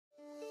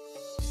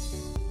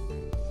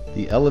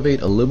The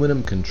Elevate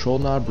aluminum control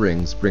knob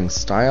rings bring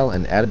style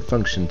and added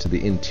function to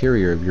the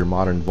interior of your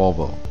modern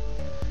Volvo.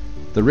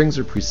 The rings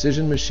are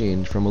precision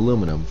machined from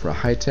aluminum for a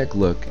high-tech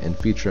look and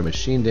feature a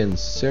machined-in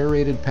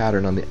serrated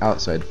pattern on the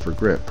outside for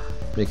grip,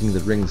 making the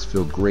rings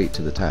feel great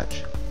to the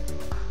touch.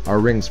 Our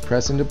rings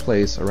press into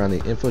place around the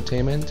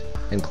infotainment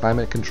and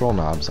climate control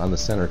knobs on the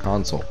center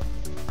console.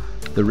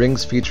 The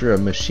rings feature a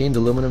machined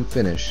aluminum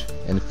finish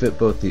and fit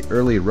both the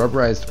early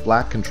rubberized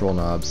black control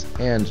knobs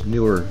and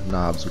newer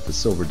knobs with the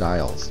silver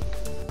dials.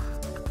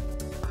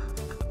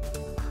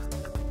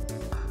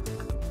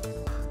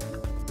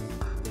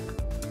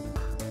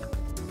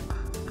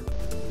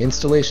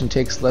 Installation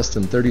takes less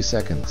than 30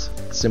 seconds.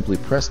 Simply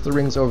press the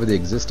rings over the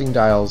existing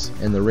dials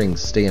and the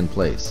rings stay in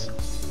place.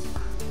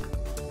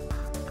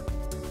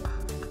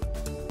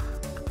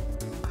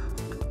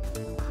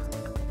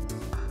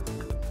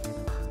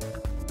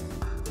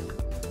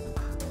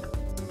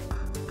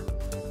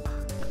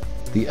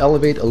 The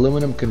Elevate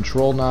aluminum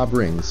control knob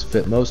rings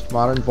fit most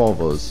modern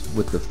Volvos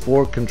with the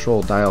 4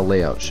 control dial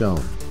layout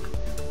shown.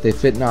 They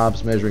fit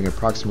knobs measuring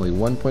approximately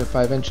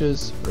 1.5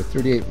 inches or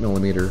 38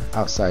 mm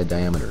outside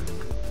diameter.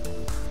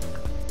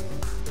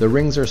 The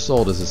rings are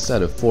sold as a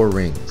set of 4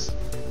 rings.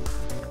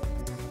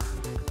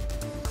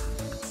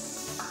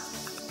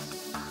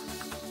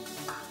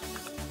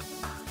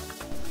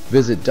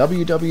 Visit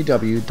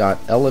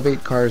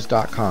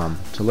www.elevatecars.com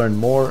to learn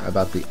more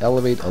about the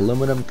Elevate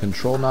aluminum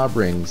control knob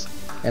rings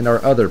and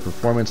our other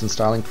performance and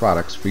styling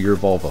products for your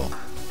Volvo.